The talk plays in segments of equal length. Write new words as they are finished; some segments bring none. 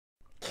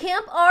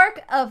camp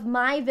arc of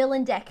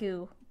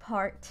VilDeku,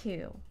 Part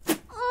 2.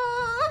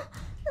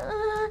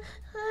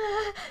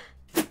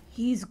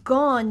 He's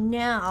gone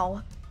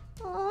now.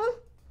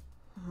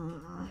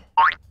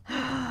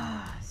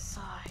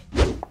 Sigh.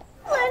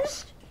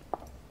 Lynched.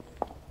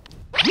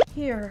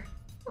 Here.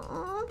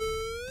 Huh?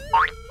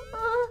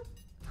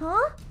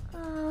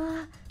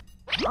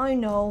 I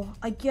know.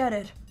 I get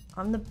it.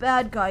 I'm the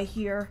bad guy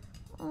here.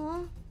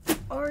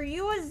 Are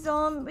you a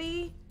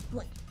zombie?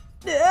 What?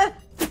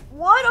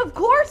 Of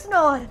course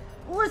not!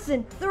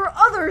 Listen, there are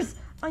others!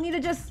 I need to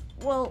just,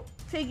 well,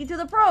 take you to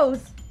the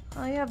pros.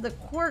 I have the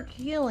quirk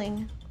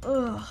healing.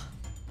 Ugh.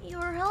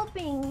 You're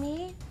helping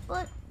me,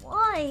 but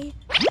why?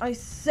 I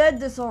said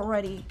this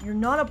already. You're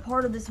not a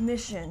part of this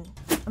mission.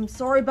 I'm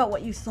sorry about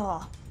what you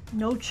saw.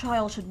 No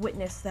child should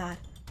witness that.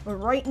 But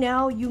right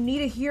now, you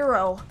need a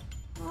hero.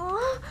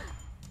 Huh?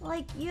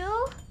 Like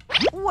you?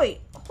 Wait,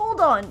 hold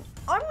on.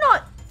 I'm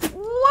not...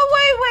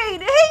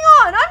 Wait, hang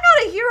on! I'm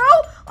not a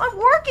hero! I'm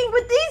working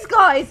with these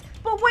guys!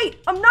 But wait,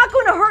 I'm not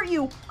going to hurt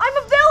you! I'm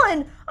a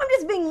villain! I'm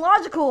just being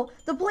logical.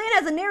 The plan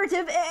has a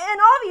narrative,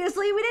 and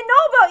obviously we didn't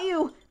know about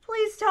you!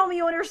 Please tell me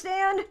you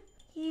understand.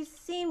 You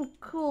seemed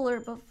cooler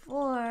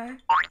before.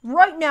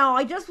 Right now,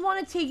 I just want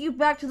to take you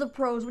back to the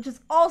pros, which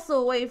is also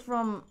away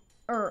from...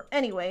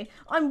 anyway,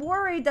 I'm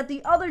worried that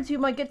the other two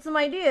might get some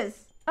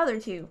ideas. Other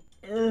two.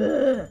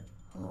 Ugh.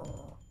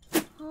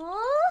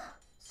 Huh?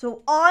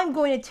 So I'm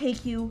going to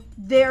take you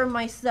there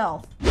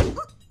myself.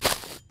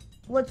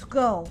 Let's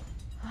go.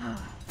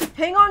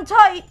 Hang on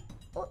tight.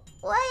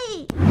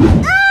 Wait.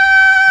 Ah!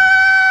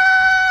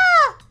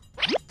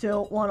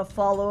 Don't want to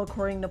follow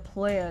according to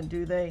plan,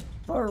 do they?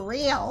 For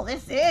real,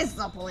 this is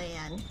the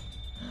plan.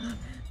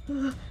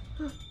 The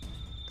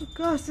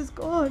gas is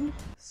gone.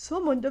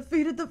 Someone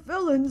defeated the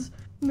villains.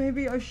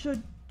 Maybe I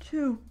should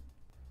too.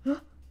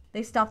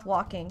 They stopped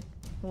walking.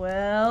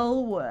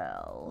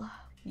 Well.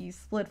 You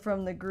split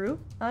from the group?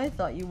 I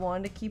thought you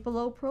wanted to keep a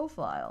low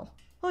profile.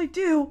 I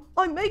do.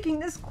 I'm making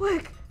this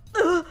quick.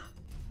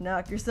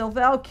 Knock yourself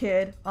out,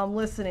 kid. I'm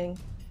listening.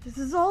 This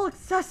is all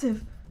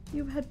excessive.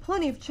 You've had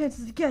plenty of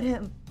chances to get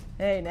him.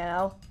 Hey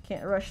now,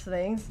 can't rush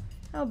things.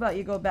 How about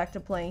you go back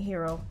to playing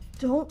hero?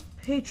 Don't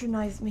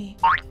patronize me.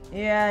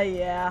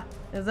 Yeah.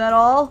 Is that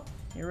all?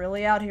 You're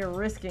really out here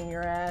risking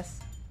your ass.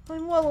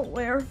 I'm well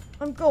aware.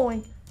 I'm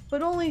going.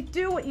 But only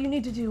do what you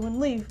need to do and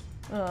leave.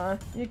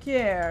 You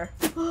care.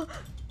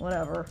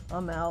 Whatever,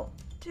 I'm out.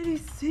 Did he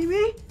see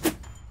me?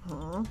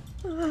 Huh?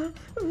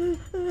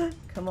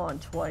 Come on,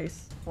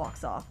 twice.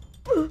 Walks off.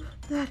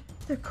 That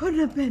couldn't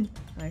have been.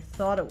 I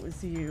thought it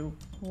was you.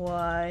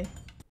 Why?